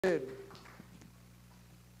Good.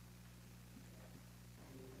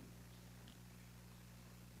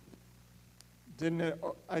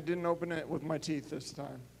 I didn't open it with my teeth this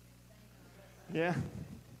time. Yeah.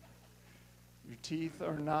 Your teeth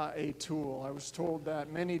are not a tool. I was told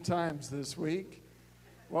that many times this week.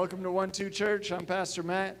 Welcome to 1-2 Church. I'm Pastor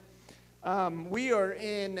Matt. We are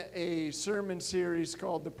in a sermon series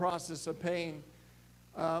called The Process of Pain.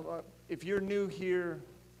 If you're new here,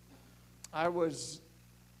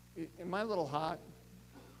 am I a little hot?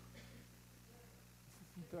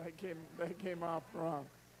 That came off wrong.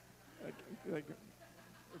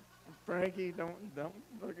 Frankie,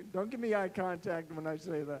 don't give me eye contact when I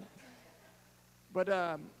say that.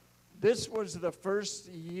 But this was the first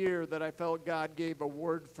year that I felt God gave a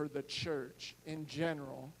word for the church in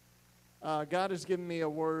general. God has given me a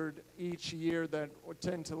word each year that I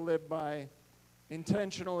tend to live by.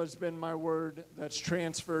 Intentional has been my word that's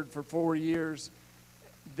transferred for 4 years.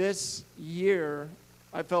 This year,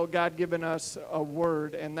 I felt God giving us a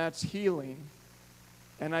word, and that's healing.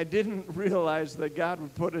 And I didn't realize that God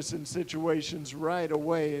would put us in situations right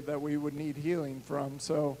away that we would need healing from.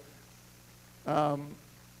 So I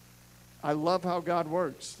love how God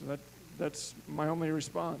works. That's my only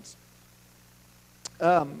response.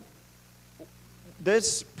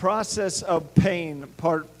 This process of pain,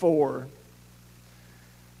 part 4.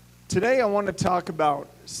 Today I want to talk about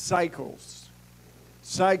cycles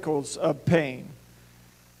of pain.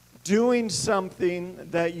 Doing something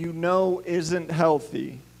that you know isn't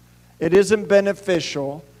healthy, it isn't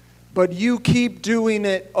beneficial, but you keep doing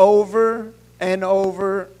it over and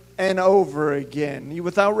over and over again.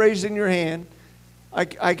 Without raising your hand,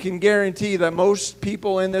 I can guarantee that most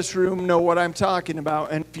people in this room know what I'm talking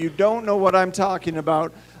about. And if you don't know what I'm talking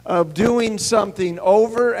about, of doing something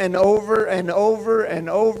over and over and over and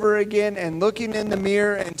over again and looking in the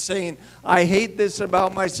mirror and saying, I hate this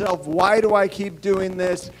about myself. Why do I keep doing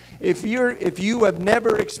this? If you have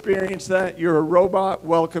never experienced that, you're a robot.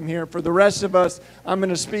 Welcome here. For the rest of us, I'm going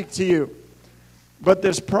to speak to you. But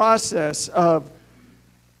this process of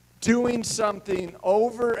doing something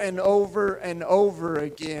over and over and over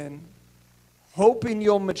again, hoping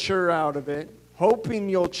you'll mature out of it, hoping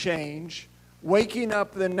you'll change, waking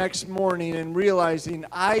up the next morning and realizing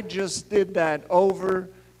I just did that over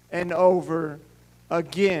and over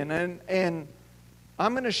again. And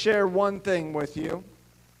I'm going to share one thing with you.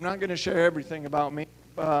 I'm not going to share everything about me,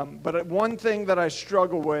 but one thing that I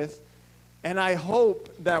struggle with, and I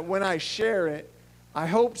hope that when I share it, I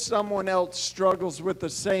hope someone else struggles with the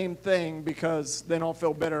same thing, because then I'll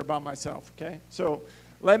feel better about myself, okay? So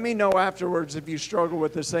let me know afterwards if you struggle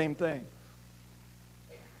with the same thing.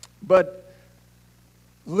 But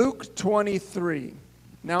Luke 23.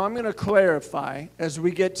 Now I'm going to clarify as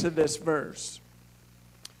we get to this verse.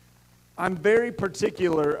 I'm very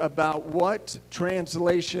particular about what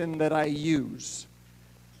translation that I use.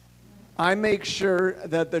 I make sure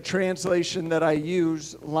that the translation that I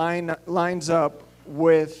use lines up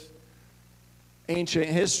with ancient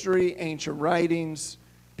history, ancient writings.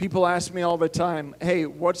 People ask me all the time, hey,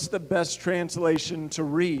 what's the best translation to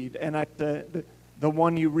read? And the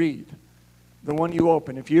one you read, the one you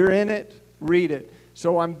open. If you're in it, read it.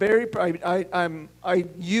 So I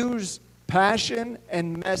use Passion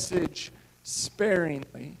and Message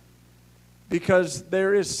sparingly, because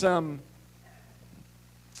there is some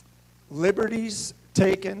liberties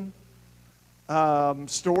taken,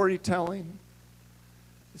 storytelling.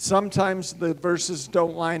 Sometimes the verses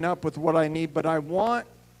don't line up with what I need, but I want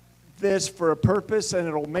this for a purpose, and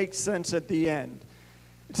it'll make sense at the end.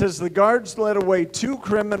 It says, the guards led away 2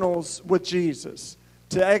 criminals with Jesus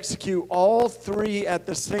to execute all 3 at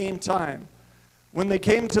the same time. When they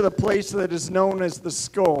came to the place that is known as the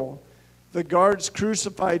Skull, the guards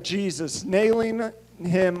crucified Jesus, nailing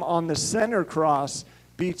him on the center cross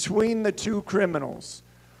between the 2 criminals.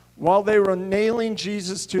 While they were nailing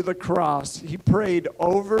Jesus to the cross, he prayed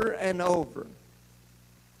over and over,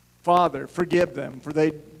 Father, forgive them, for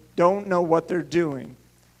they don't know what they're doing.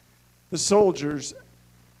 The soldiers,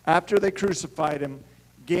 after they crucified him,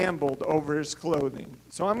 gambled over his clothing.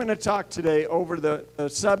 So I'm going to talk today over the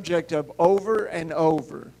subject of over and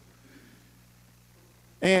over.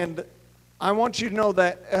 And I want you to know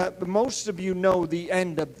that most of you know the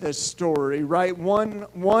end of this story, right?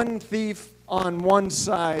 One thief on one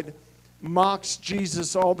side mocks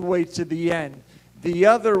Jesus all the way to the end. The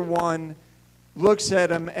other one looks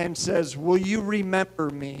at him and says, will you remember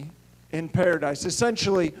me in paradise?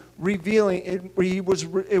 Essentially revealing, it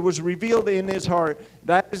was revealed in his heart,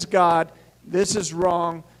 that is God, this is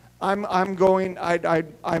wrong, I'm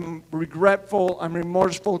regretful, I'm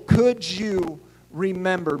remorseful, could you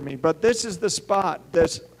remember me? But this is the spot,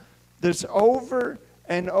 this This over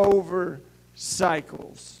and over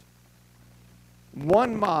cycles.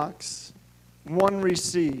 One mocks, one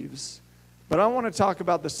receives. But I want to talk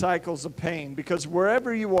about the cycles of pain, because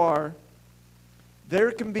wherever you are,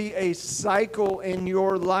 there can be a cycle in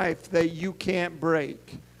your life that you can't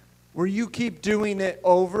break, where you keep doing it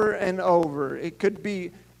over and over. It could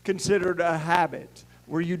be considered a habit,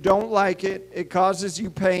 where you don't like it. It causes you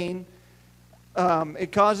pain.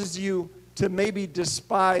 It causes you to maybe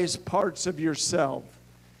despise parts of yourself.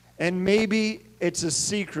 And maybe it's a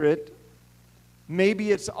secret.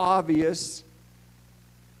 Maybe it's obvious.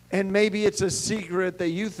 And maybe it's a secret that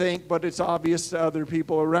you think, but it's obvious to other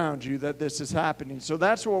people around you that this is happening. So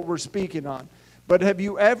that's what we're speaking on. But have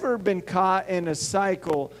you ever been caught in a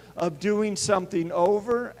cycle of doing something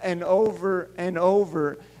over and over and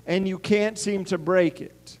over, and you can't seem to break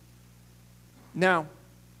it? Now,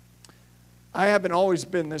 I haven't always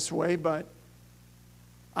been this way, but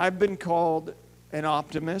I've been called an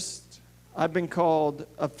optimist. I've been called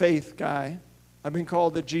a faith guy. I've been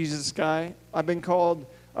called a Jesus guy. I've been called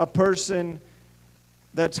a person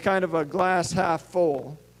that's kind of a glass half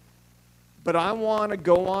full. But I want to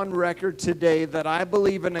go on record today that I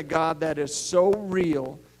believe in a God that is so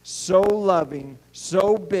real, so loving,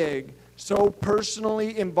 so big, so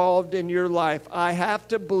personally involved in your life. I have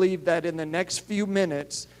to believe that in the next few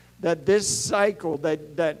minutes, that this cycle,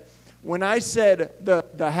 that when I said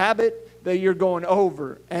the habit that you're going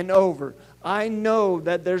over and over, I know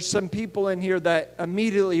that there's some people in here that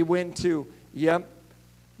immediately went to, yep,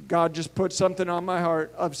 God just put something on my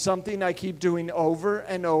heart of something I keep doing over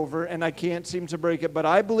and over, and I can't seem to break it. But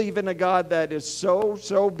I believe in a God that is so,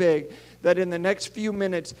 so big that in the next few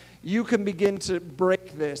minutes, you can begin to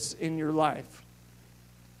break this in your life.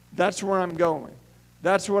 That's where I'm going.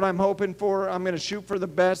 That's what I'm hoping for. I'm going to shoot for the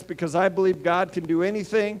best because I believe God can do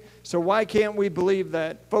anything. So why can't we believe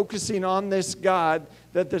that focusing on this God,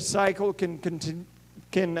 that the cycle can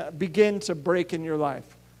begin to break in your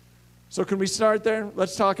life? So can we start there?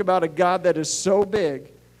 Let's talk about a God that is so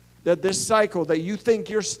big that this cycle that you think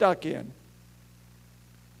you're stuck in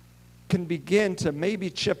can begin to maybe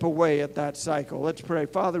chip away at that cycle. Let's pray.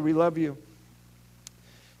 Father, we love you.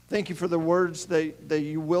 Thank you for the words that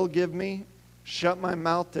you will give me. Shut my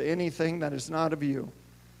mouth to anything that is not of you.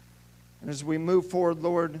 And as we move forward,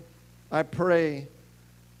 Lord, I pray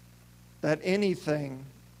that anything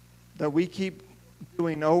that we keep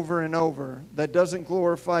doing over and over that doesn't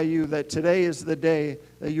glorify you, that today is the day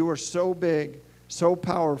that you are so big, so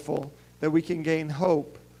powerful, that we can gain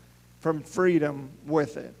hope from freedom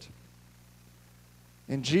with it.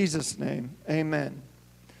 In Jesus' name, amen.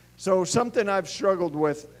 So something I've struggled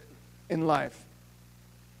with in life.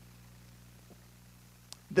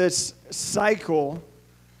 This cycle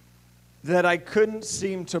that I couldn't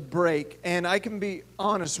seem to break. And I can be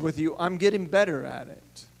honest with you, I'm getting better at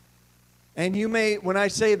it. And you may, when I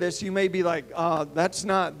say this, you may be like, that's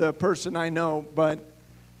not the person I know, but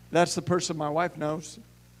that's the person my wife knows.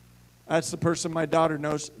 That's the person my daughter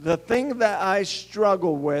knows. The thing that I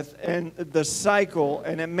struggle with, and the cycle,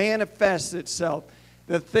 and it manifests itself,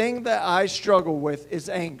 the thing that I struggle with is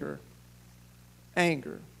anger.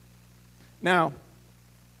 Anger. Now,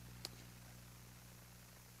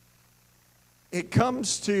 when it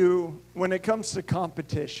comes to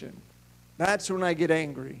competition, that's when I get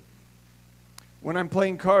angry. When I'm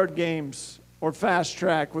playing card games or fast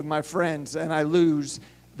track with my friends and I lose,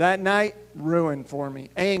 that night, ruined for me.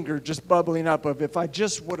 Anger just bubbling up of if I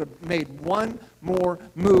just would have made one more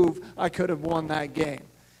move, I could have won that game.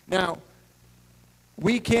 Now,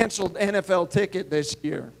 we canceled NFL ticket this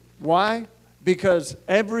year. Why? Because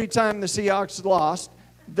every time the Seahawks lost,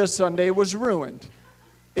 the Sunday was ruined.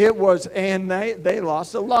 It was, and they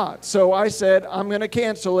lost a lot. So I said, I'm going to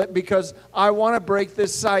cancel it because I want to break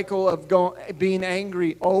this cycle of being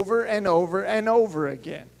angry over and over and over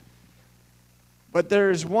again. But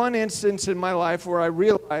there is one instance in my life where I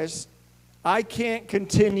realized I can't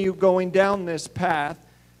continue going down this path,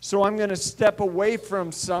 so I'm going to step away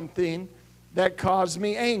from something that caused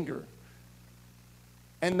me anger.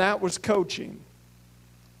 And that was coaching.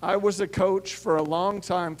 I was a coach for a long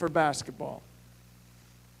time for basketball.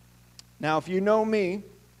 Now, if you know me,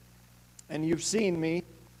 and you've seen me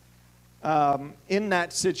in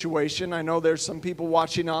that situation, I know there's some people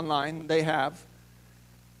watching online, they have.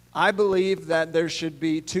 I believe that there should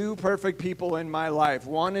be two perfect people in my life.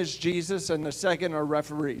 One is Jesus, and the second are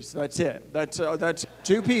referees. That's it. That's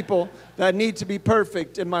two people that need to be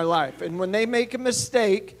perfect in my life. And when they make a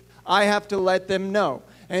mistake, I have to let them know.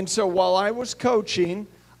 And so while I was coaching,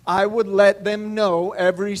 I would let them know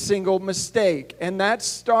every single mistake. And that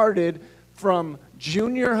started from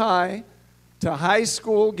junior high to high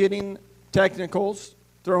school getting technicals,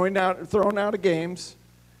 thrown out of games,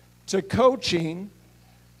 to coaching,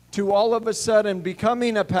 to all of a sudden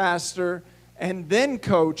becoming a pastor and then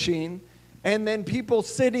coaching, and then people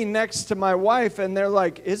sitting next to my wife and they're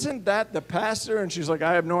like, "Isn't that the pastor?" And she's like,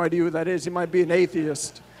 "I have no idea who that is. He might be an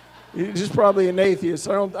atheist. He's probably an atheist.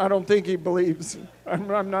 I don't think he believes.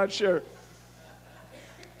 I'm not sure."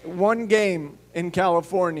 One game in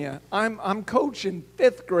California, I'm coaching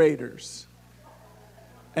 5th graders.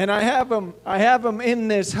 And I have them in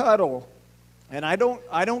this huddle. And I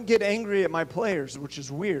don't get angry at my players, which is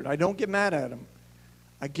weird. I don't get mad at them.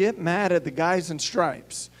 I get mad at the guys in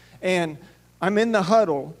stripes. And I'm in the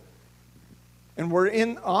huddle, and we're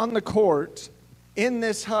on the court in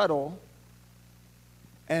this huddle,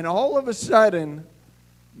 and all of a sudden,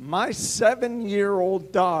 my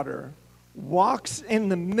 7-year-old daughter walks in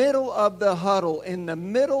the middle of the huddle, in the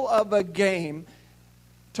middle of a game.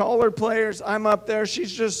 Taller players, I'm up there.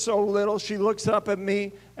 She's just so little. She looks up at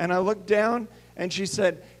me, and I look down, and she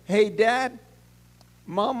said, "Hey, Dad,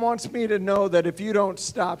 Mom wants me to know that if you don't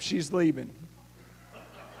stop, she's leaving."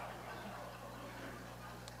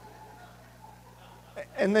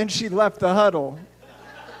 And then she left the huddle.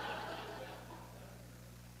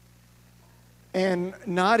 And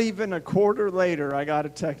not even a quarter later, I got a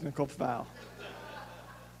technical foul.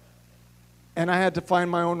 And I had to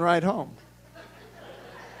find my own ride home.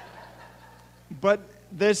 But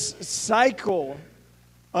this cycle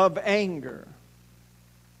of anger,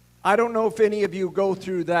 I don't know if any of you go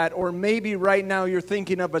through that, or maybe right now you're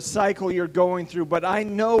thinking of a cycle you're going through, but I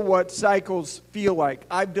know what cycles feel like.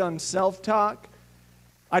 I've done self-talk.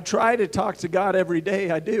 I try to talk to God every day.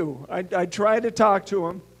 I do. I try to talk to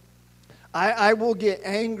Him. I will get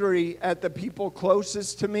angry at the people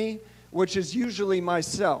closest to me, which is usually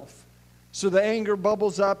myself. So the anger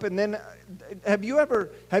bubbles up, and then have you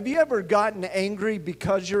ever gotten angry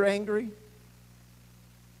because you're angry?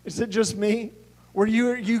 Is it just me? Where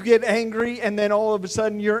you get angry, and then all of a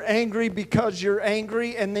sudden you're angry because you're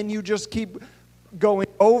angry, and then you just keep going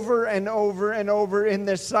over and over and over in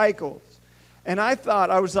this cycle. And I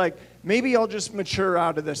was like, maybe I'll just mature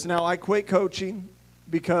out of this. Now, I quit coaching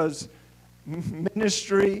because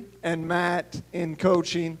ministry and Matt in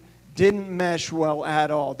coaching didn't mesh well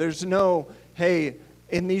at all. There's no, hey,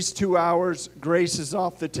 in these 2 hours, grace is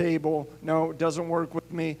off the table. No, it doesn't work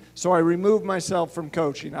with me. So I removed myself from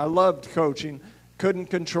coaching. I loved coaching, couldn't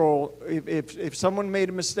control. If someone made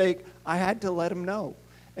a mistake, I had to let them know.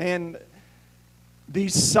 And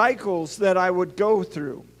these cycles that I would go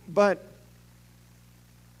through. But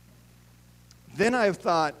then I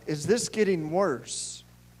thought, is this getting worse?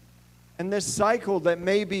 And this cycle that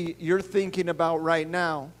maybe you're thinking about right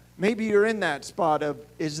now, maybe you're in that spot of,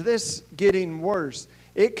 is this getting worse?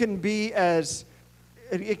 It can be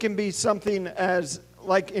something as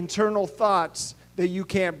like internal thoughts that you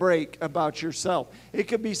can't break about yourself. It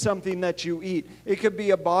could be something that you eat. It could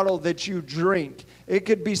be a bottle that you drink. It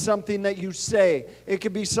could be something that you say. It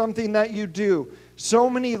could be something that you do. So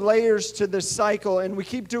many layers to this cycle, and we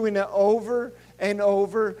keep doing it over and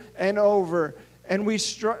over and over. And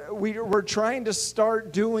we're trying to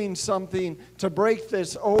start doing something to break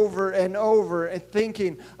this over and over and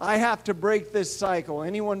thinking, I have to break this cycle.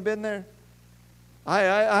 Anyone been there?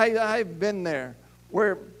 I've been there.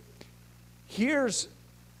 Where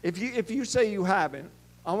if you say you haven't,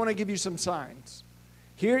 I want to give you some signs.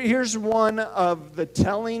 Here's one of the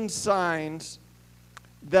telling signs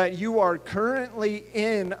that you are currently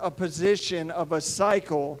in a position of a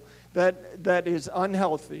cycle that is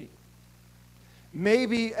unhealthy.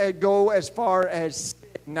 Maybe go as far as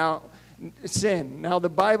sin. Now the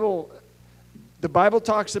Bible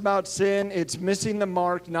talks about sin. It's missing the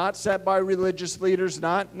mark, not set by religious leaders,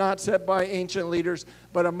 not set by ancient leaders,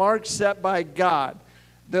 but a mark set by God.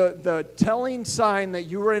 The telling sign that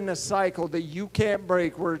you are in a cycle that you can't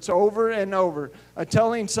break, where it's over and over, a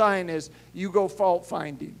telling sign is you go fault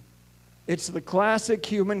finding. It's the classic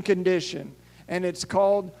human condition, and it's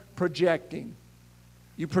called projecting.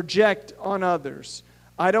 You project on others.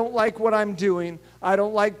 I don't like what I'm doing. I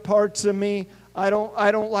don't like parts of me. I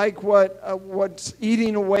don't like what's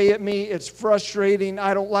eating away at me. It's frustrating.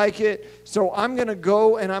 I don't like it. So I'm going to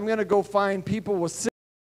go find people with sin.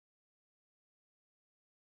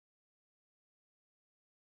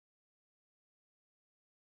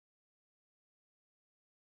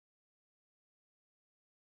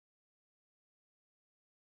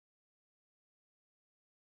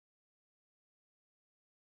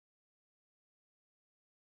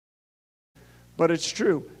 But it's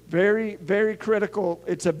true. Very, very critical.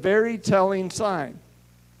 It's a very telling sign.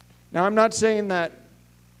 Now, I'm not saying that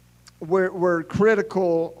we're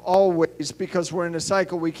critical always because we're in a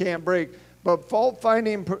cycle we can't break. But fault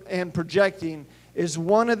finding and projecting is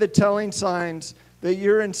one of the telling signs that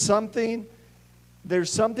you're in something,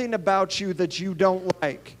 there's something about you that you don't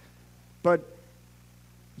like, but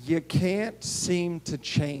you can't seem to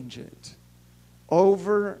change it.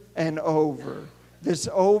 Over and over. This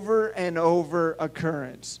over and over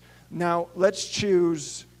occurrence. Now, let's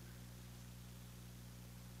choose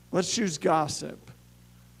gossip.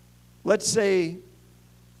 Let's say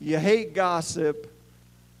you hate gossip,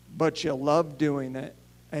 but you love doing it,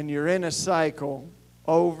 and you're in a cycle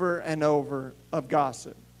over and over of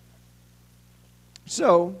gossip.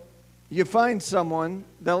 So, you find someone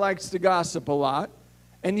that likes to gossip a lot,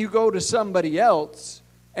 and you go to somebody else,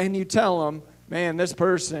 and you tell them, man, this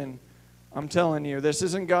person, I'm telling you, this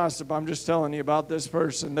isn't gossip, I'm just telling you about this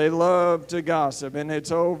person. They love to gossip, and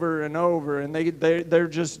it's over and over, and they're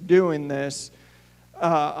just doing this.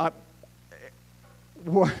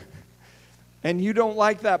 And you don't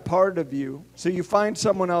like that part of you, so you find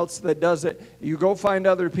someone else that does it. You go find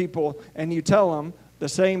other people, and you tell them the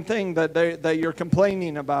same thing that you're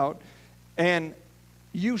complaining about. And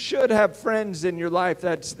you should have friends in your life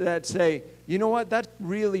that say, you know what, that's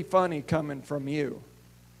really funny coming from you.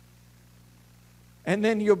 And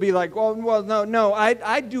then you'll be like, well, no,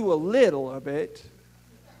 I do a little of it,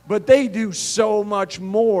 but they do so much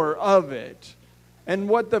more of it. And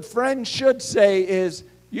what the friend should say is,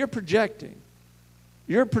 you're projecting.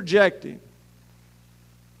 You're projecting.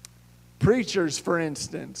 Preachers, for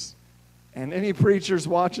instance, and any preachers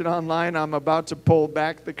watching online, I'm about to pull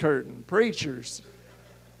back the curtain. Preachers,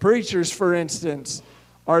 for instance,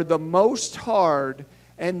 are the most hard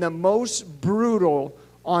and the most brutal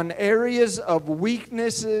on areas of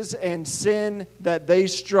weaknesses and sin that they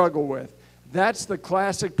struggle with. That's the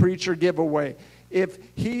classic preacher giveaway. If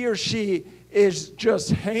he or she is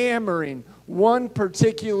just hammering one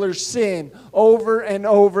particular sin over and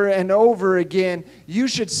over and over again, you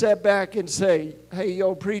should sit back and say, hey,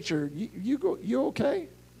 yo, preacher, you okay?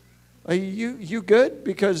 Are you good?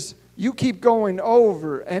 Because you keep going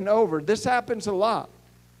over and over. This happens a lot.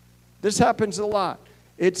 This happens a lot.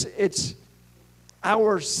 It's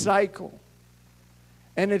our cycle.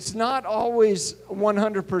 And it's not always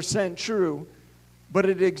 100% true, but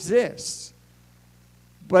it exists.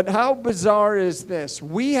 But how bizarre is this?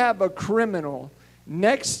 We have a criminal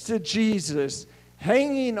next to Jesus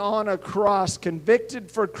hanging on a cross, convicted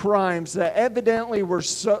for crimes that evidently were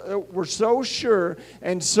so sure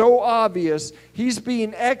and so obvious. He's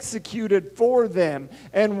being executed for them.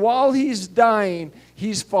 And while he's dying,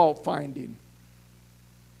 he's fault-finding.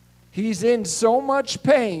 He's in so much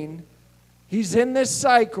pain, he's in this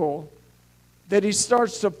cycle, that he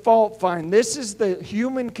starts to fault find. This is the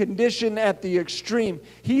human condition at the extreme.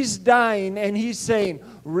 He's dying and he's saying,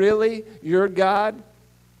 really? You're God?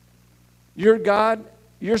 You're God?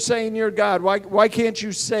 You're saying you're God. Why can't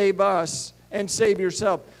you save us and save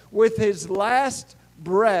yourself? With his last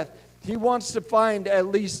breath, he wants to find at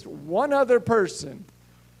least one other person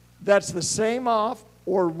that's the same off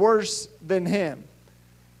or worse than him.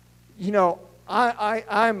 You know,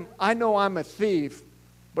 I know I'm a thief,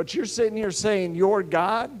 but you're sitting here saying, you're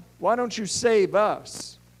God? Why don't you save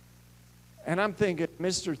us? And I'm thinking,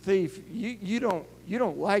 Mr. Thief, you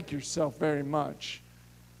don't like yourself very much.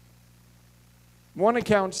 One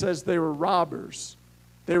account says they were robbers.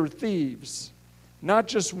 They were thieves. Not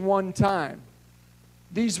just one time.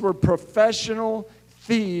 These were professional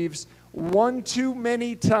thieves. One too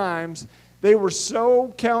many times. They were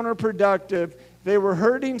so counterproductive. They were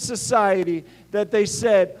hurting society that they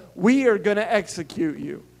said, we are going to execute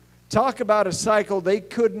you. Talk about a cycle they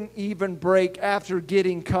couldn't even break after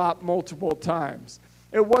getting caught multiple times.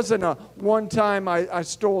 It wasn't a one time I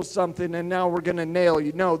stole something and now we're going to nail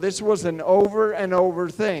you. No, this was an over and over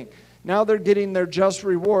thing. Now they're getting their just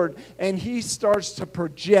reward, and he starts to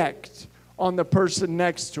project on the person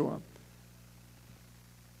next to him.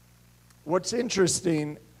 What's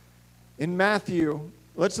interesting in Matthew,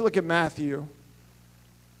 let's look at Matthew.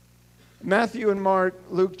 Matthew and Mark,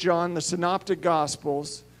 Luke, John, the synoptic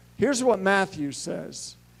gospels. Here's what Matthew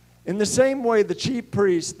says. In the same way, the chief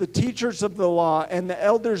priests, the teachers of the law, and the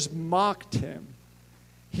elders mocked him.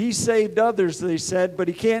 He saved others, they said, but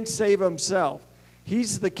he can't save himself.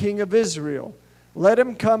 He's the King of Israel. Let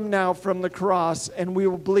him come now from the cross, and we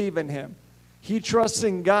will believe in him. He trusts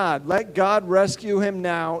in God. Let God rescue him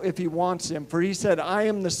now if he wants him. For he said, I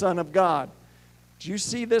am the Son of God. Do you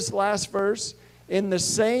see this last verse? In the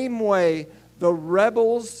same way, the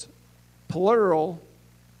rebels, plural,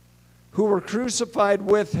 who were crucified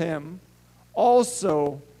with him,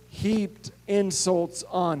 also heaped insults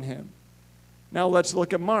on him. Now let's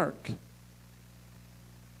look at Mark.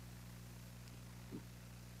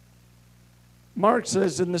 Mark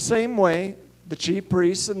says, in the same way, the chief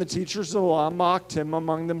priests and the teachers of the law mocked him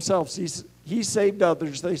among themselves. He saved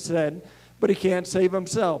others, they said, but he can't save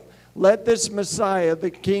himself. Let this Messiah, the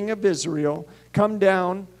King of Israel, come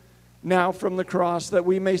down now from the cross that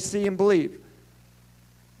we may see and believe.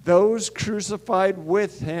 Those crucified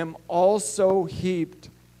with him also heaped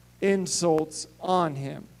insults on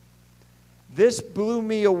him. This blew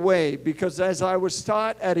me away because as I was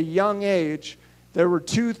taught at a young age, there were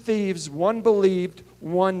two thieves, one believed,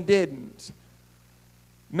 one didn't.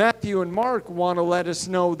 Matthew and Mark want to let us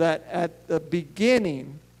know that at the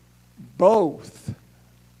beginning, both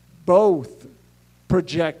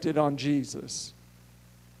projected on Jesus.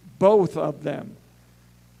 Both of them.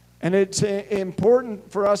 And it's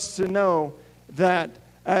important for us to know that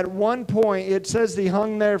at one point, it says he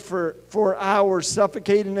hung there for hours,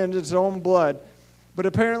 suffocating in his own blood. But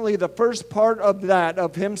apparently the first part of that,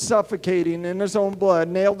 of him suffocating in his own blood,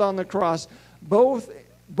 nailed on the cross, both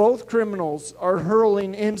criminals are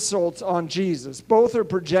hurling insults on Jesus. Both are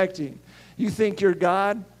projecting. You think you're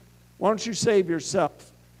God? Why don't you save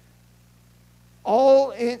yourself?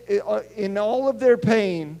 All in all of their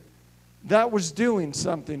pain, that was doing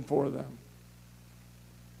something for them.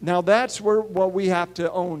 Now that's what we have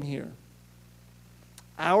to own here.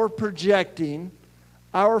 Our projecting,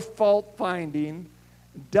 our fault finding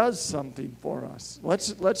does something for us.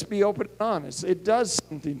 Let's be open and honest. It does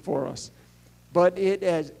something for us. But it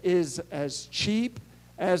is as cheap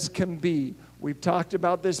as can be. We've talked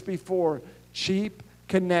about this before. Cheap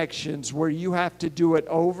connections where you have to do it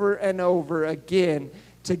over and over again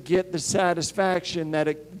to get the satisfaction that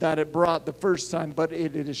it brought the first time. But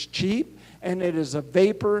it is cheap, and it is a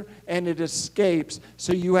vapor, and it escapes.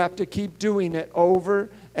 So you have to keep doing it over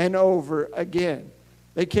and over again.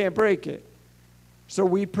 They can't break it. So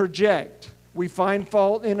we project. We find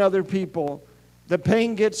fault in other people. The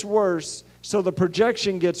pain gets worse, so the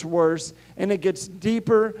projection gets worse, and it gets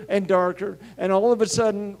deeper and darker. And all of a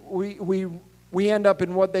sudden, we end up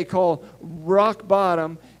in what they call rock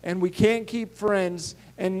bottom, and we can't keep friends.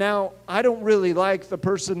 And now I don't really like the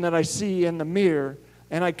person that I see in the mirror,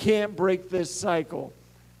 and I can't break this cycle.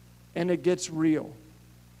 And it gets real.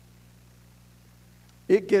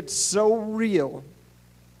 It gets so real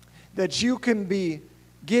that you can be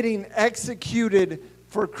getting executed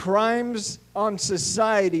for crimes on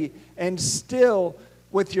society and still,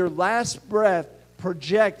 with your last breath,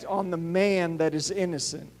 project on the man that is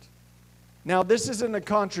innocent. Now, this isn't a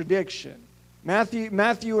contradiction.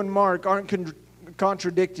 Matthew and Mark aren't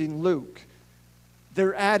contradicting Luke.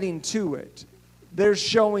 They're adding to it. They're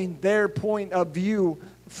showing their point of view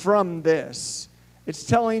from this. It's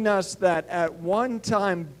telling us that at one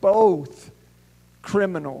time, both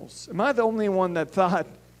criminals. Am I the only one that thought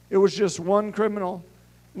it was just one criminal?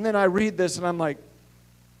 And then I read this and I'm like,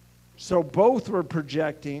 so both were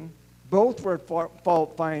projecting, both were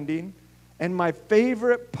fault finding, and my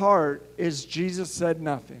favorite part is Jesus said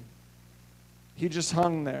nothing. He just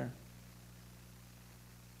hung there.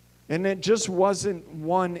 And it just wasn't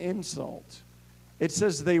one insult. It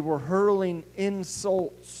says they were hurling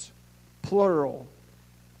insults, plural.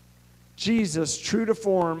 Jesus, true to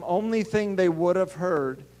form, only thing they would have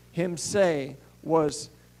heard him say was,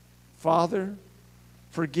 Father,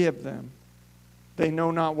 forgive them. They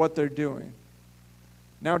know not what they're doing.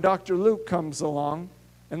 Now Dr. Luke comes along,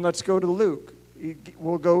 and let's go to Luke.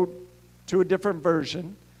 We'll go to a different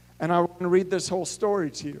version, and I want to read this whole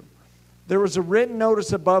story to you. There was a written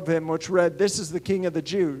notice above him which read, "This is the King of the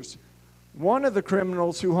Jews." One of the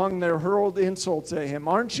criminals who hung there hurled insults at him.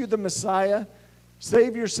 "Aren't you the Messiah?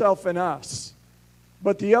 Save yourself and us."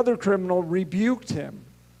 But the other criminal rebuked him.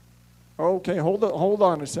 Okay, hold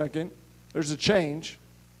on a second. There's a change.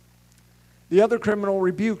 The other criminal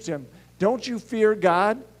rebuked him. "Don't you fear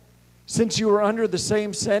God? Since you are under the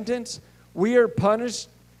same sentence, we are punished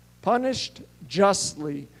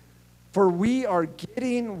justly, for we are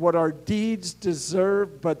getting what our deeds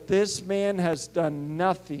deserve, but this man has done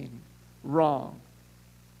nothing wrong."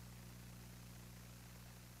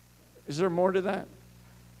 Is there more to that?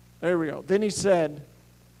 There we go. Then he said,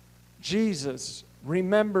 "Jesus,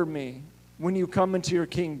 remember me when you come into your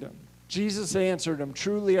kingdom." Jesus answered him,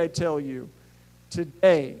 "Truly I tell you,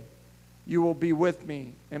 today you will be with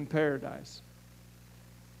me in paradise."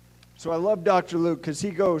 So I love Dr. Luke because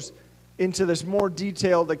he goes into this more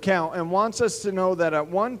detailed account and wants us to know that at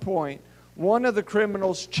one point, one of the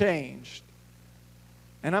criminals changed.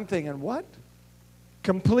 And I'm thinking, what?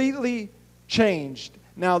 Completely changed.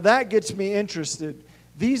 Now that gets me interested.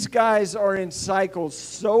 These guys are in cycles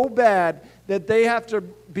so bad that they have to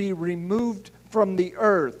be removed from the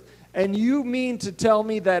earth. And you mean to tell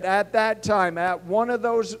me that at that time, at one of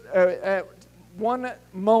those, at one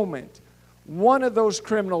moment, one of those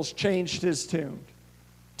criminals changed his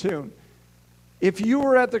tune. If you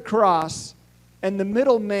were at the cross and the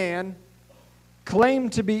middleman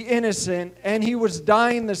claimed to be innocent and he was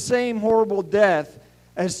dying the same horrible death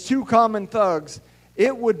as two common thugs,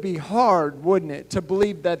 it would be hard, wouldn't it, to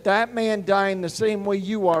believe that that man dying the same way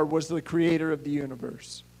you are was the creator of the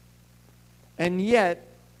universe. And yet,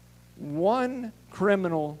 one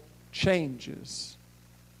criminal changes,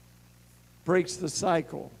 breaks the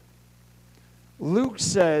cycle. Luke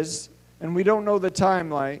says, and we don't know the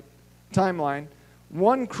timeline,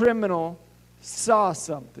 one criminal saw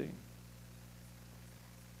something.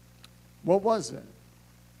 What was it?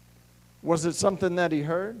 Was it something that he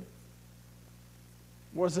heard?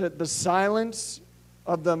 Was it the silence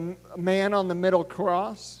of the man on the middle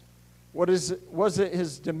cross? Was it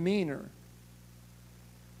his demeanor?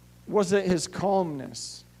 Was it his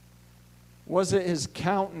calmness? Was it his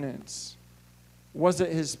countenance? Was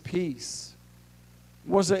it his peace?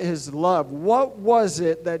 Was it his love? What was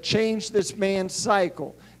it that changed this man's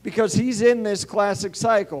cycle? Because he's in this classic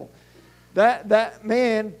cycle. That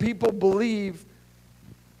man, people believe,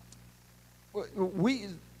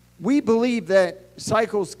 we believe that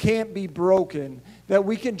cycles can't be broken, that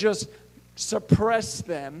we can just suppress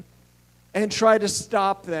them and try to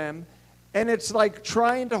stop them. And it's like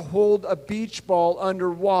trying to hold a beach ball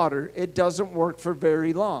underwater. It doesn't work for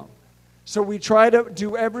very long. So we try to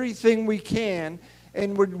do everything we can,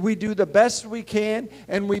 and we do the best we can,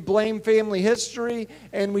 and we blame family history,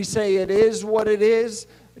 and we say it is what it is.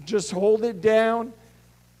 Just hold it down.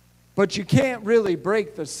 But you can't really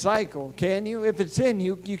break the cycle, can you? If it's in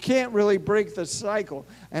you, you can't really break the cycle.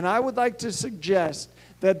 And I would like to suggest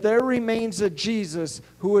that there remains a Jesus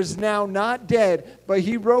who is now not dead, but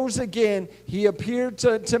he rose again. He appeared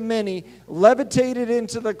to many, levitated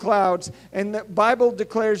into the clouds, and the Bible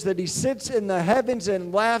declares that he sits in the heavens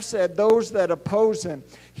and laughs at those that oppose him.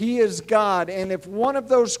 He is God, and if one of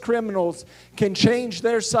those criminals can change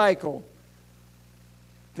their cycle,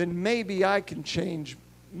 then maybe I can change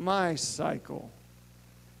my cycle.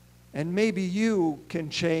 And maybe you can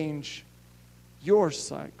change your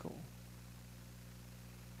cycle.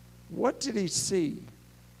 What did he see?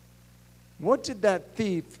 What did that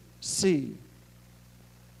thief see?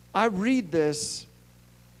 I read this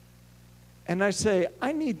and I say,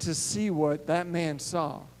 I need to see what that man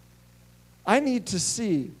saw. I need to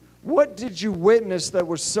see. What did you witness that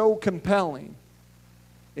was so compelling?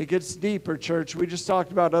 It gets deeper, church. We just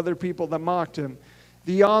talked about other people that mocked him.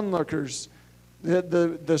 The onlookers,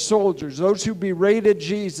 the soldiers, those who berated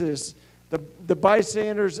Jesus, the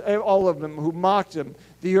bystanders, all of them who mocked him.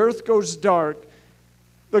 The earth goes dark,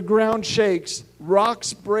 the ground shakes,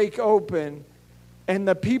 rocks break open, and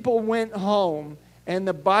the people went home. And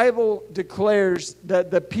the Bible declares that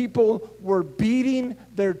the people were beating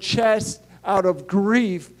their chest out of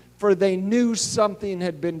grief, for they knew something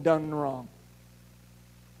had been done wrong.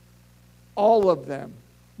 All of them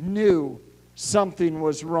knew something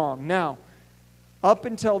was wrong. Now, up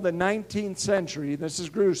until the 19th century, this is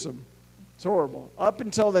gruesome, it's horrible. Up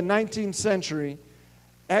until the 19th century,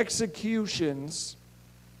 executions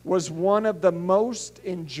was one of the most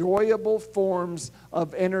enjoyable forms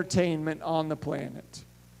of entertainment on the planet.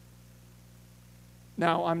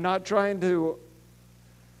 Now, I'm not trying to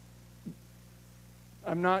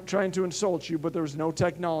insult you, but there was no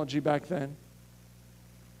technology back then.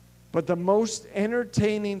 But the most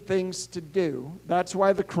entertaining things to do, that's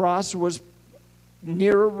why the cross was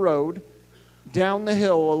near a road, down the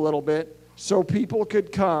hill a little bit, so people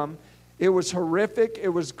could come. It was horrific, it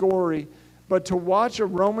was gory, but to watch a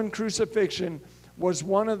Roman crucifixion was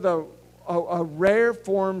one of the rare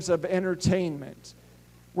forms of entertainment,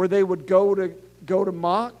 where they would go to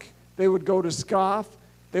mock, they would go to scoff,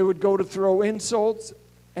 they would go to throw insults,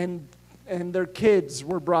 and their kids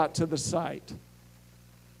were brought to the site.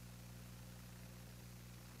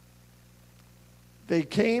 They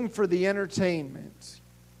came for the entertainment.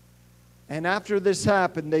 And after this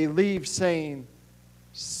happened, they leave saying,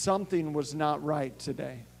 something was not right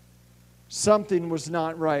today. Something was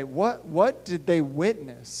not right. What did they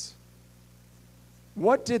witness?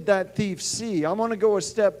 What did that thief see? I'm going to go a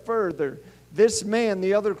step further. This man,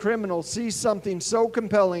 the other criminal, sees something so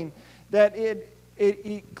compelling that it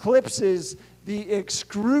eclipses the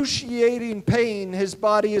excruciating pain his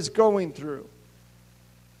body is going through.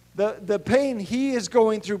 The pain he is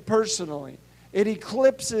going through personally, it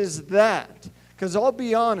eclipses that. Because I'll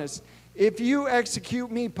be honest, if you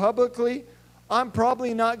execute me publicly, I'm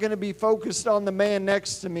probably not going to be focused on the man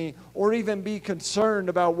next to me or even be concerned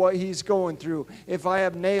about what he's going through if I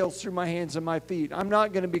have nails through my hands and my feet. I'm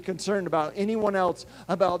not going to be concerned about anyone else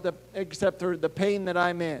except for the pain that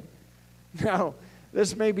I'm in. Now,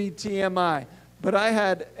 this may be TMI, but I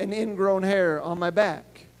had an ingrown hair on my back.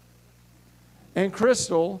 And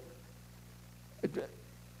Crystal, I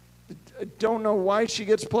don't know why she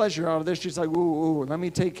gets pleasure out of this. She's like, ooh, let me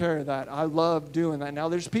take care of that. I love doing that. Now,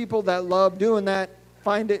 there's people that love doing that.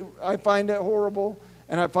 I find it horrible,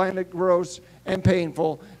 and I find it gross and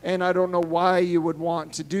painful, and I don't know why you would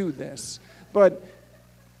want to do this. But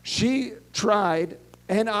she tried,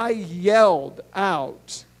 and I yelled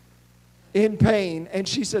out in pain, and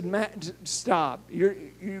she said, Matt, stop.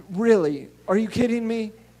 You really, are you kidding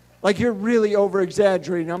me? Like, you're really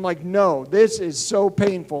over-exaggerating. I'm like, no, this is so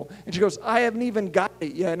painful. And she goes, I haven't even got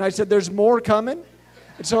it yet. And I said, there's more coming?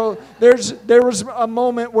 And so there was a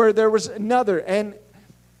moment where there was another. And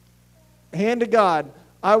hand to God,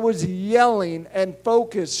 I was yelling and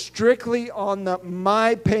focused strictly on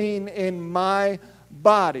my pain in my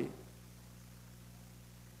body.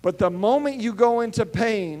 But the moment you go into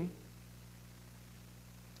pain,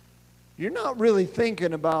 you're not really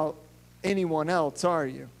thinking about anyone else, are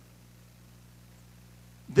you?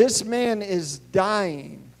 This man is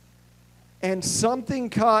dying, and something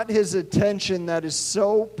caught his attention that is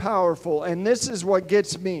so powerful, and this is what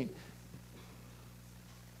gets me.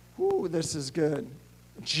 Ooh, this is good.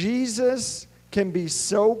 Jesus can be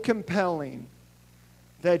so compelling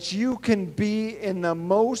that you can be in the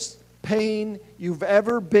most pain you've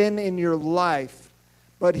ever been in your life,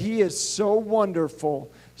 but he is so wonderful,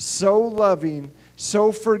 so loving,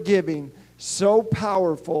 so forgiving, so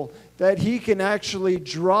powerful that he can actually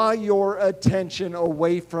draw your attention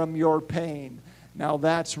away from your pain. Now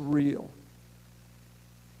that's real.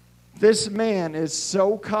 This man is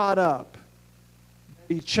so caught up,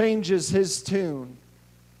 he changes his tune.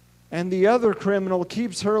 And the other criminal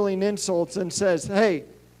keeps hurling insults and says, hey,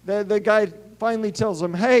 the guy finally tells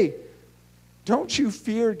him, hey, don't you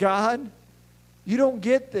fear God? You don't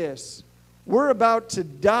get this. We're about to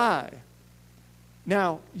die.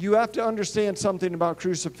 Now, you have to understand something about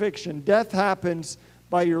crucifixion. Death happens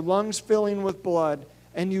by your lungs filling with blood,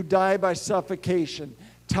 and you die by suffocation.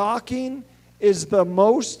 Talking is the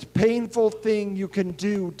most painful thing you can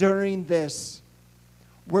do during this,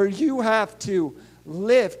 where you have to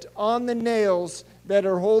lift on the nails that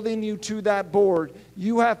are holding you to that board.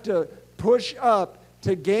 You have to push up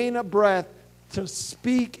to gain a breath, to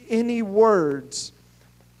speak any words.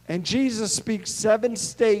 And Jesus speaks 7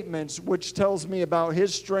 statements, which tells me about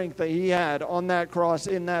his strength that he had on that cross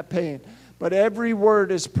in that pain. But every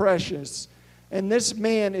word is precious. And this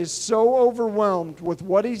man is so overwhelmed with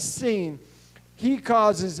what he's seen, he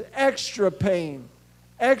causes extra pain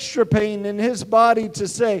in his body to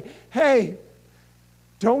say, hey,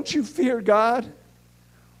 don't you fear God?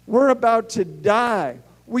 We're about to die.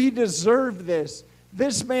 We deserve this.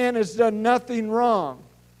 This man has done nothing wrong.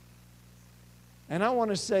 And I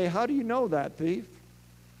want to say, how do you know that, thief?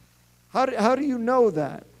 How do you know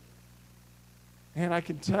that? And I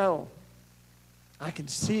can tell. I can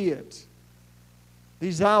see it.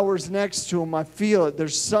 These hours next to him, I feel it.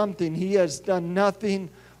 There's something. He has done nothing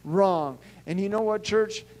wrong. And you know what,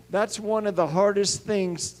 church? That's one of the hardest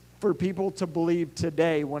things for people to believe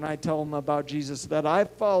today when I tell them about Jesus, that I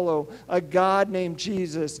follow a God named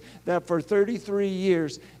Jesus that for 33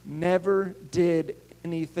 years never did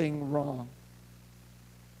anything wrong.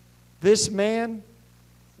 This man,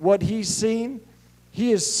 what he's seen,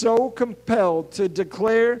 he is so compelled to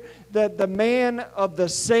declare that the man of the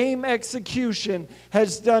same execution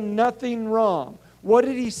has done nothing wrong. What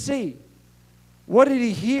did he see? What did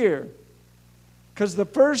he hear? Because the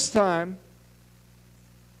first time,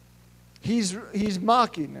 he's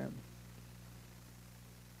mocking them.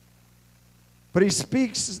 But he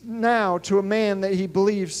speaks now to a man that he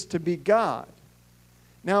believes to be God.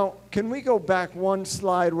 Now, can we go back one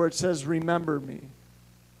slide where it says, remember me?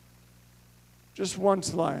 Just one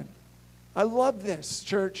slide. I love this,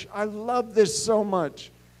 church. I love this so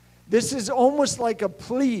much. This is almost like a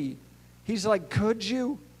plea. He's like, could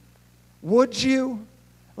you? Would you?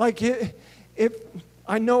 Like, if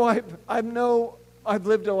I know I've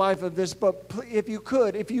lived a life of this, but if you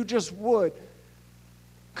could, if you just would,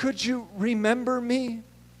 could you remember me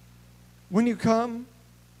when you come?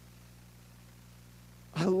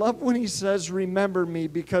 I love when he says, remember me,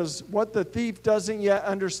 because what the thief doesn't yet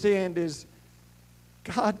understand is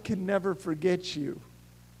God can never forget you.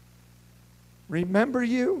 Remember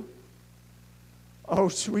you? Oh,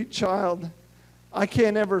 sweet child, I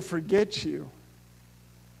can't ever forget you.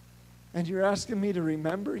 And you're asking me to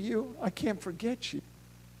remember you? I can't forget you.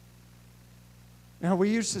 Now, we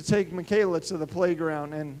used to take Michaela to the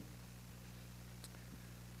playground, and,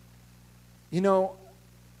 you know,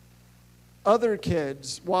 other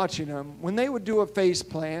kids watching them, when they would do a face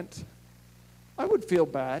plant, I would feel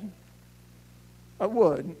bad. I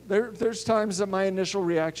would. There's times that my initial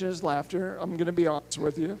reaction is laughter. I'm going to be honest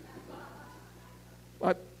with you.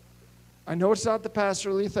 I know it's not the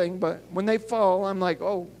pastorly thing, but when they fall, I'm like,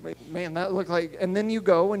 oh, man, that looked like... And then you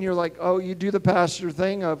go and you're like, oh, you do the pastor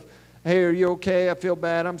thing of, hey, are you okay? I feel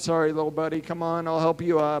bad. I'm sorry, little buddy. Come on, I'll help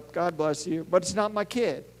you up. God bless you. But it's not my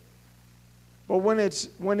kid. But when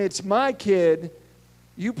it's my kid,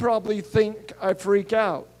 you probably think I freak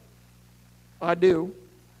out. I do.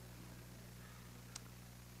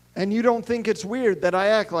 And you don't think it's weird that I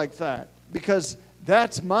act like that, because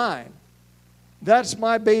that's mine. That's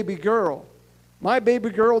my baby girl. My baby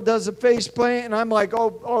girl does a face plant, and I'm like,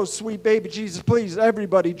 oh, sweet baby Jesus, please,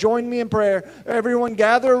 everybody, join me in prayer. Everyone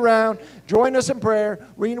gather around. Join us in prayer.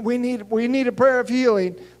 We need a prayer of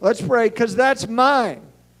healing. Let's pray, because that's mine.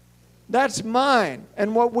 That's mine.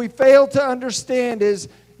 And what we fail to understand is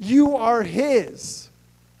you are His.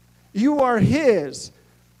 You are His.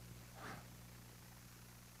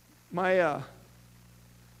 My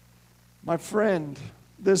friend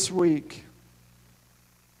this week,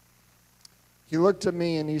 he looked at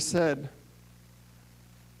me and he said,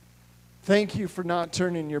 thank you for not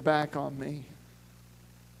turning your back on me.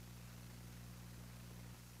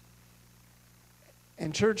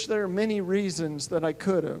 And church, there are many reasons that I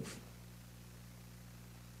could have.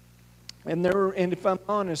 And if I'm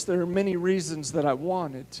honest, there are many reasons that I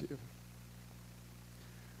wanted to.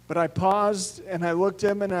 But I paused and I looked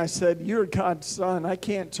at him and I said, you're God's son. I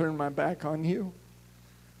can't turn my back on you.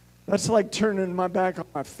 That's like turning my back on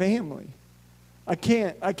my family. I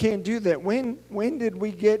can't do that. When did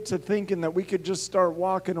we get to thinking that we could just start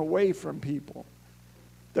walking away from people?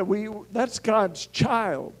 That's God's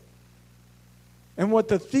child. And what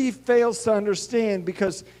the thief fails to understand,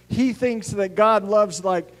 because he thinks that God loves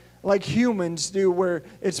like humans do, where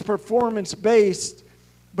it's performance-based.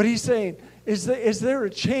 But he's saying, is there a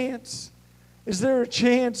chance? Is there a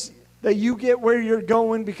chance that you get where you're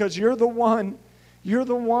going because you're the one? You're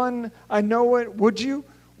the one. I know it. Would you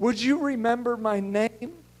remember my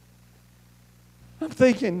name? I'm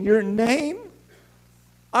thinking, your name?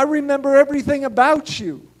 I remember everything about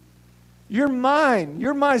you. You're mine.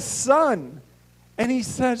 You're my son. And he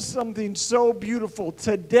says something so beautiful.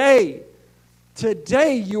 Today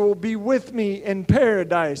you will be with me in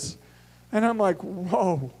paradise. And I'm like,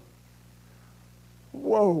 whoa,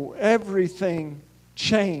 everything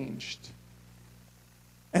changed.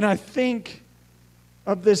 And I think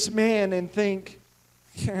of this man and think,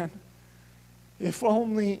 man, if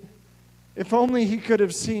only he could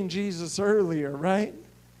have seen Jesus earlier, right?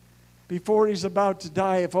 Before he's about to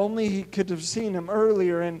die, if only he could have seen him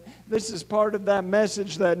earlier. And this is part of that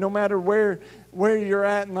message that no matter where you're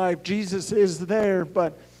at in life, Jesus is there.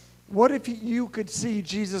 But what if you could see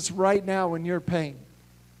Jesus right now in your pain?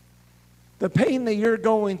 The pain that you're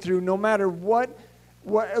going through, no matter what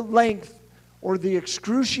length or the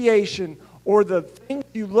excruciation or the thing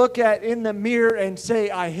you look at in the mirror and say,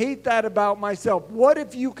 I hate that about myself. What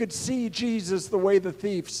if you could see Jesus the way the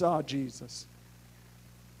thief saw Jesus?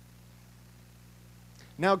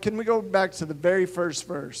 Now, can we go back to the very first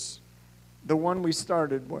verse, the one we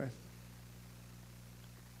started with?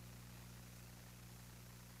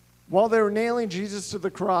 While they were nailing Jesus to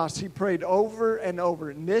the cross, he prayed over and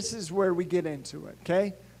over. And this is where we get into it,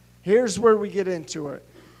 okay? Here's where we get into it.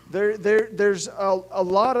 There's a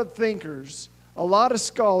lot of thinkers, a lot of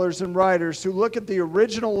scholars and writers who look at the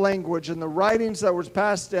original language and the writings that was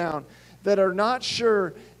passed down that are not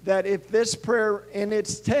sure that if this prayer in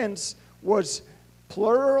its tense was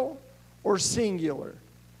plural or singular.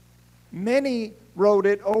 Many wrote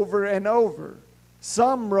it over and over.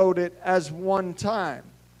 Some wrote it as one time.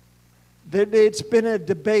 It's been a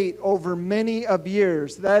debate over many of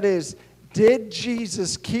years. That is, did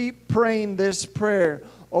Jesus keep praying this prayer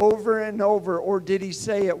over and over, or did he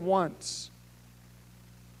say it once?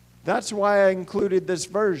 That's why I included this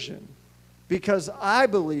version. Because I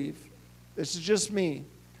believe, this is just me,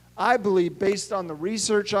 I believe based on the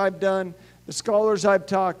research I've done, the scholars I've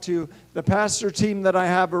talked to, the pastor team that I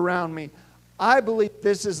have around me, I believe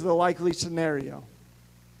this is the likely scenario.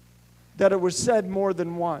 That it was said more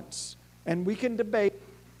than once. And we can debate,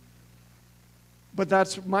 but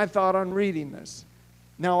that's my thought on reading this.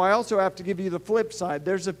 Now, I also have to give you the flip side.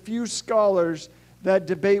 There's a few scholars that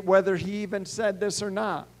debate whether he even said this or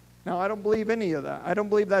not. Now, I don't believe any of that. I don't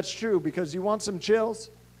believe that's true, because you want some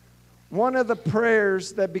chills? One of the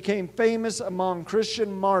prayers that became famous among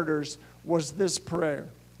Christian martyrs was this prayer.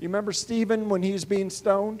 You remember Stephen when he was being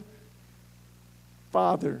stoned?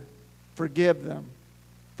 Father, forgive them.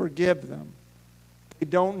 Forgive them. They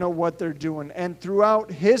don't know what they're doing. And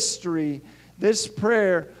throughout history, this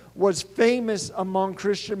prayer was famous among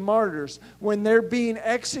Christian martyrs. When they're being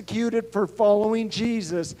executed for following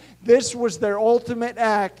Jesus, this was their ultimate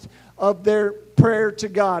act of their prayer to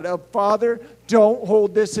God, of Father, don't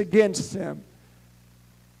hold this against them.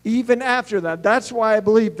 Even after that, that's why I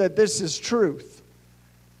believe that this is truth.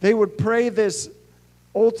 They would pray this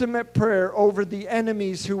ultimate prayer over the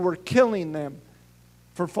enemies who were killing them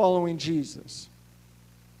for following Jesus.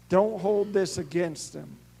 Don't hold this against them.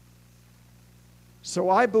 So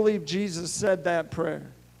I believe Jesus said that prayer.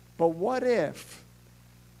 But what if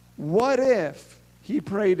he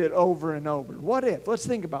prayed it over and over? What if? Let's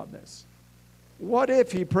think about this. What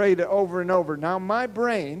if he prayed it over and over? Now my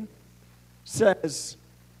brain says,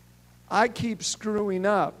 I keep screwing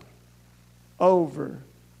up over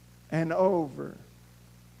and over.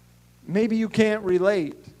 Maybe you can't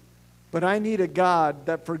relate, but I need a God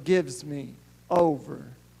that forgives me over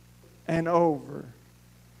and over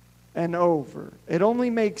and over. It only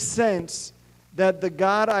makes sense that the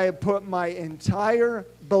God I have put my entire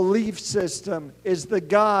belief system is the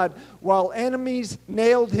God, while enemies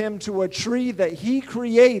nailed him to a tree that he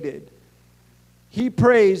created, he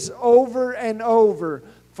prays over and over,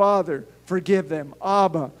 Father, forgive them.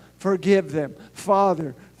 Abba, forgive them.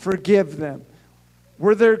 Father, forgive them.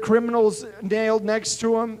 Were there criminals nailed next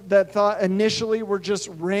to him that thought initially were just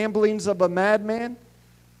ramblings of a madman?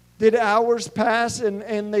 Did hours pass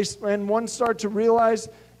and one start to realize,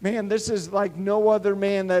 man, this is like no other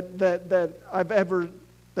man that's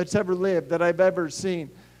ever lived, that I've ever seen.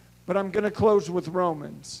 But I'm going to close with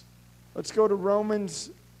Romans. Let's go to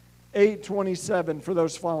Romans 8:27 for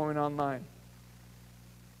those following online.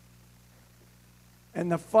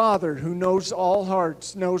 And the Father who knows all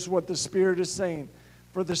hearts knows what the Spirit is saying.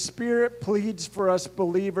 For the Spirit pleads for us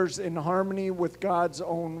believers in harmony with God's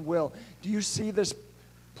own will. Do you see this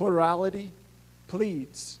plurality?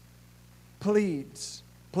 Pleads. Pleads.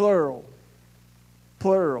 Plural.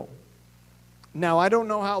 Plural. Now, I don't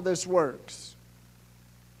know how this works,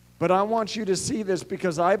 but I want you to see this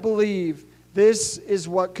because I believe this is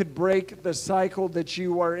what could break the cycle that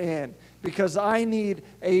you are in. Because I need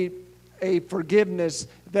a forgiveness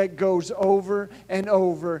that goes over and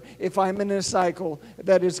over if I'm in a cycle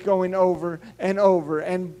that is going over and over.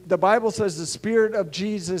 And the Bible says the Spirit of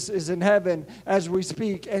Jesus is in heaven as we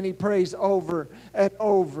speak, and he prays over and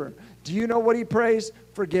over. Do you know what he prays?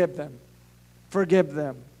 Forgive them. Forgive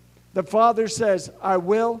them. The Father says, I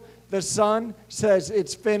will. The Son says,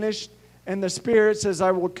 it's finished. And the Spirit says,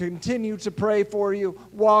 I will continue to pray for you,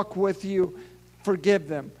 walk with you. Forgive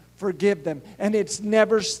them. Forgive them. And it's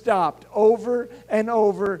never stopped, over and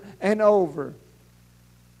over and over.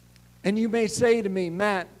 And you may say to me,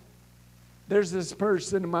 Matt, there's this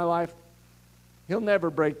person in my life, he'll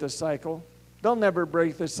never break the cycle. They'll never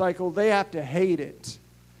break the cycle. They have to hate it.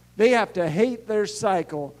 They have to hate their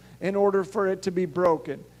cycle in order for it to be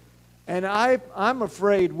broken. And I'm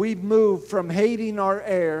afraid we've moved from hating our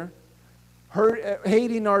error,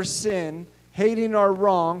 hating our sin, hating our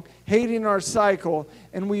wrong, hating our cycle,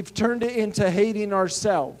 and we've turned it into hating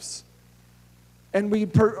ourselves. And we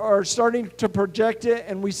are starting to project it,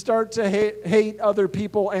 and we start to hate other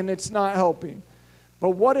people, and it's not helping. But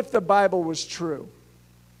what if the Bible was true?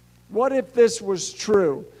 What if this was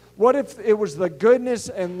true? What if it was the goodness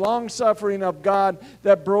and long-suffering of God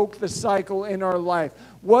that broke the cycle in our life?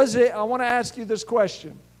 Was it, I want to ask you this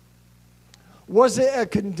question. Was it a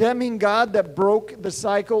condemning God that broke the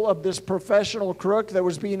cycle of this professional crook that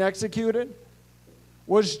was being executed?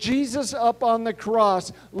 Was Jesus up on the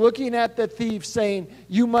cross looking at the thief saying,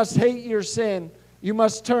 you must hate your sin, you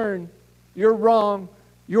must turn, you're wrong,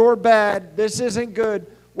 you're bad, this isn't good?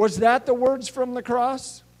 Was that the words from the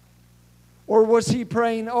cross? Or was he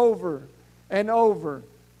praying over and over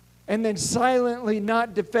and then silently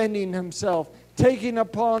not defending himself, taking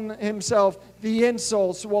upon himself the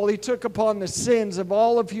insults while he took upon the sins of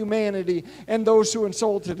all of humanity and those who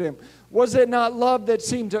insulted him? Was it not love that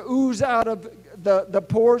seemed to ooze out of the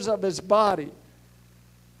pores of his body?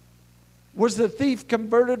 Was the thief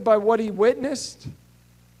converted by what he witnessed?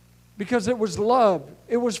 Because it was love,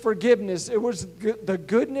 it was forgiveness, it was the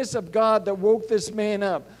goodness of God that woke this man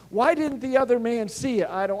up. Why didn't the other man see it?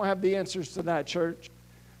 I don't have the answers to that, church.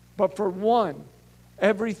 But for one,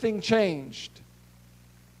 everything changed.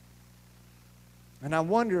 And I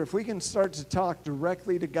wonder if we can start to talk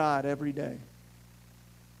directly to God every day,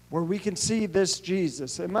 where we can see this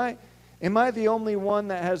Jesus. Am I the only one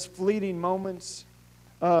that has fleeting moments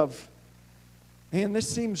of, man, this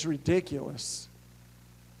seems ridiculous?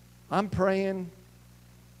 I'm praying,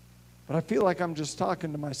 but I feel like I'm just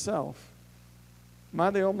talking to myself. Am I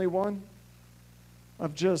the only one?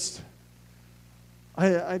 Of just,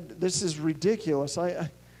 this is ridiculous.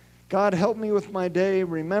 God, help me with my day.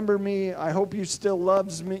 Remember me. I hope you still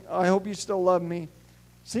loves me. I hope you still love me.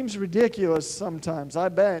 Seems ridiculous sometimes, I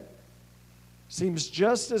bet. Seems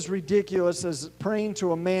just as ridiculous as praying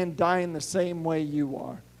to a man dying the same way you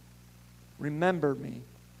are. Remember me.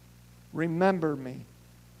 Remember me.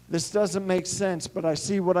 This doesn't make sense, but I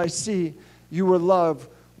see what I see. You are love.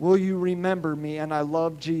 Will you remember me? And I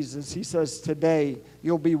love Jesus. He says, today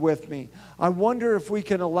you'll be with me. I wonder if we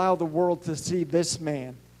can allow the world to see this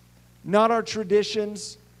man. Not our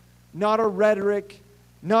traditions, not our rhetoric,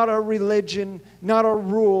 not our religion, not our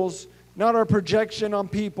rules, not our projection on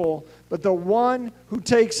people, but the one who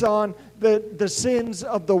takes on the sins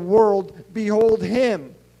of the world. Behold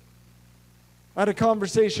him. I had a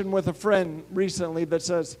conversation with a friend recently that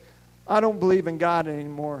says, I don't believe in God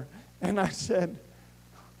anymore. And I said,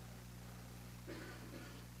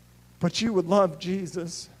 but you would love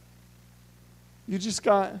Jesus. You just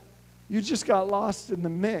got lost in the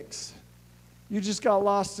mix. You just got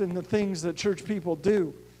lost in the things that church people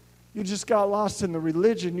do. You just got lost in the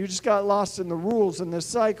religion. You just got lost in the rules and this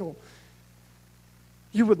cycle.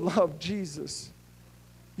 You would love Jesus.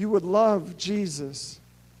 You would love Jesus.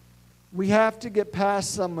 We have to get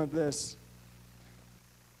past some of this.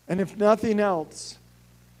 And if nothing else,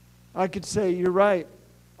 I could say, you're right.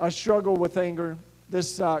 I struggle with anger.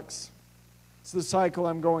 This sucks. It's the cycle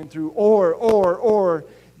I'm going through. Or,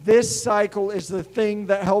 this cycle is the thing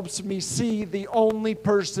that helps me see the only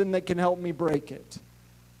person that can help me break it.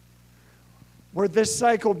 Where this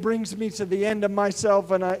cycle brings me to the end of myself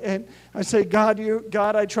and I say, God,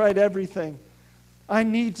 I tried everything. I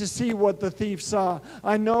need to see what the thief saw.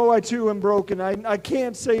 I know I too am broken. I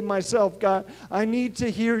can't save myself, God. I need to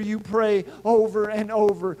hear you pray over and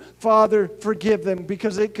over. Father, forgive them,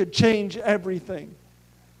 because it could change everything.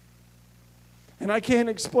 And I can't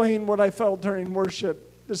explain what I felt during worship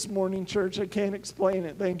this morning, church. I can't explain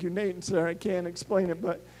it. Thank you, Nate and Sarah. I can't explain it,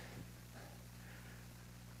 but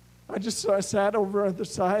I sat over on the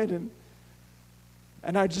side and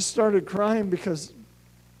I just started crying because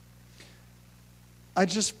I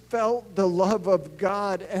just felt the love of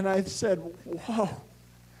God, and I said, whoa,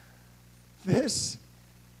 this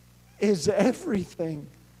is everything.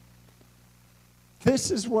 This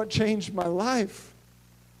is what changed my life.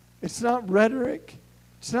 It's not rhetoric.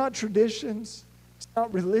 It's not traditions. It's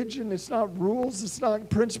not religion. It's not rules. It's not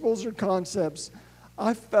principles or concepts.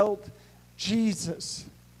 I felt Jesus.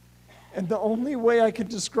 And the only way I could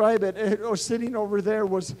describe it, sitting over there,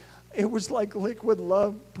 was it was like liquid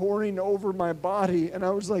love pouring over my body. And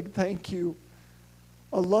I was like, thank you.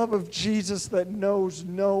 A love of Jesus that knows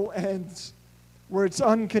no ends, where it's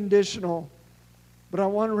unconditional. But I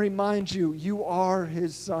want to remind you, you are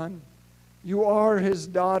his son. You are his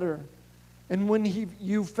daughter. And when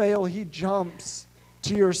you fail, he jumps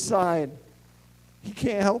to your side. He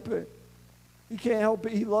can't help it. He can't help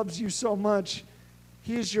it. He loves you so much.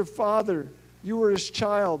 He is your father. You are his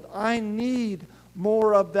child. I need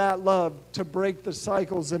more of that love to break the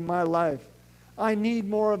cycles in my life. I need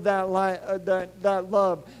more of that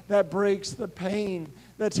love that breaks the pain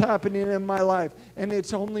that's happening in my life. And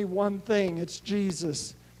it's only one thing. It's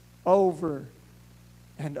Jesus, over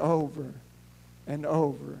and over and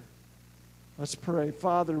over. Let's pray.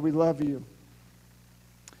 Father, we love you.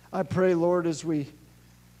 I pray, Lord, as we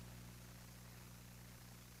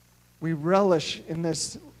relish in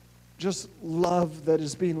this just love that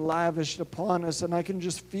is being lavished upon us. And I can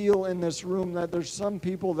just feel in this room that there's some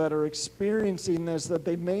people that are experiencing this, that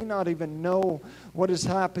they may not even know what is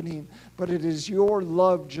happening, but it is your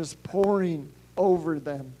love just pouring over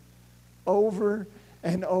them, over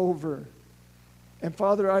and over. And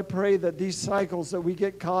Father, I pray that these cycles that we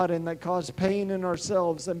get caught in that cause pain in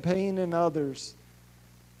ourselves and pain in others,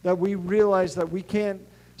 that we realize that we can't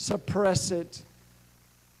suppress it.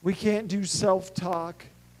 We can't do self-talk.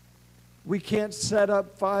 We can't set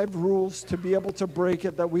up 5 rules to be able to break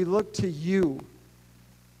it, that we look to you.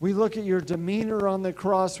 We look at your demeanor on the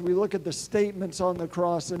cross. We look at the statements on the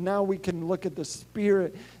cross. And now we can look at the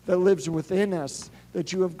Spirit that lives within us,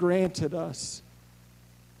 that you have granted us.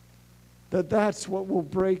 That's what will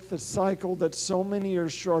break the cycle that so many are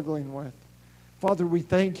struggling with. Father, we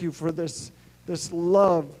thank you for this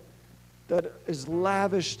love that is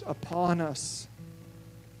lavished upon us.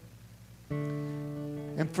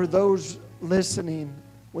 And for those listening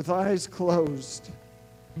with eyes closed,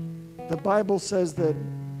 the Bible says that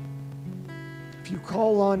if you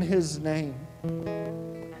call on His name,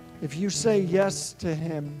 if you say yes to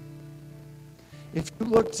Him, if you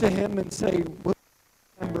look to Him and say, will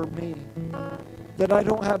you remember me, that I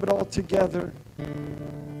don't have it all together,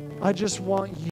 I just want you.